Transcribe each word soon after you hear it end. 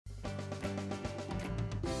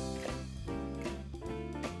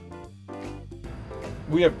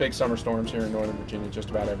we have big summer storms here in Northern Virginia just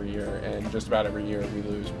about every year, and just about every year we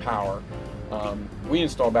lose power. We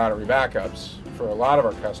install battery backups for a lot of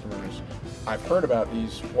our customers. I've heard about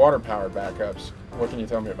these water-powered backups. What can you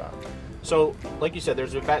tell me about? So, like you said,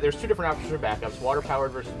 there's two different options for backups: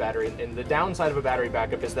 water-powered versus battery. And the downside of a battery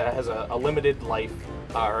backup is that it has a limited life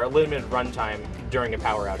or a limited runtime during a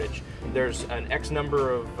power outage. There's an X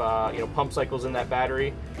number of pump cycles in that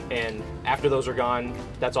battery, and after those are gone,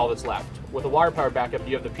 that's all that's left. With a water-powered backup,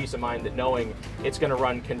 you have the peace of mind that knowing it's going to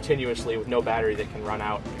run continuously with no battery that can run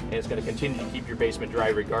out, and it's going to continue to keep your basement dry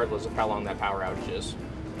regardless of how long that power outage is.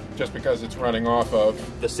 Just because it's running off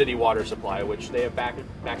of the city water supply, which they have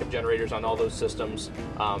backup generators on all those systems,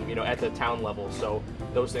 at the town level. So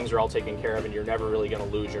those things are all taken care of, and you're never really going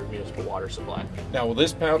to lose your municipal water supply. Now, will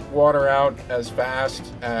this pump water out as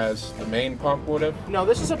fast as the main pump would have? No,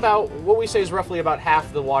 this is about, what we say is roughly about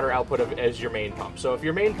half the water output as your main pump. So if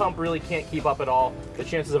your main pump really can't keep up at all, the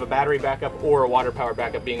chances of a battery backup or a water power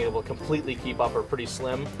backup being able to completely keep up are pretty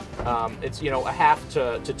slim. It's a half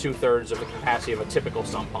to 2/3 of the capacity of a typical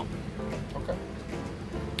sump pump. Okay.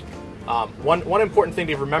 One important thing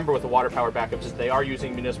to remember with the water power backups is they are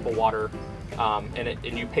using municipal water,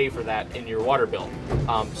 and you pay for that in your water bill.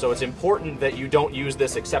 So it's important that you don't use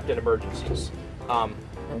this except in emergencies.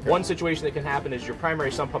 Okay. One situation that can happen is your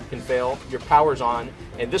primary sump pump can fail, your power's on,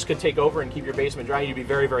 and this could take over and keep your basement dry, and you'd be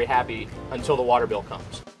very, very happy until the water bill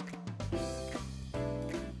comes.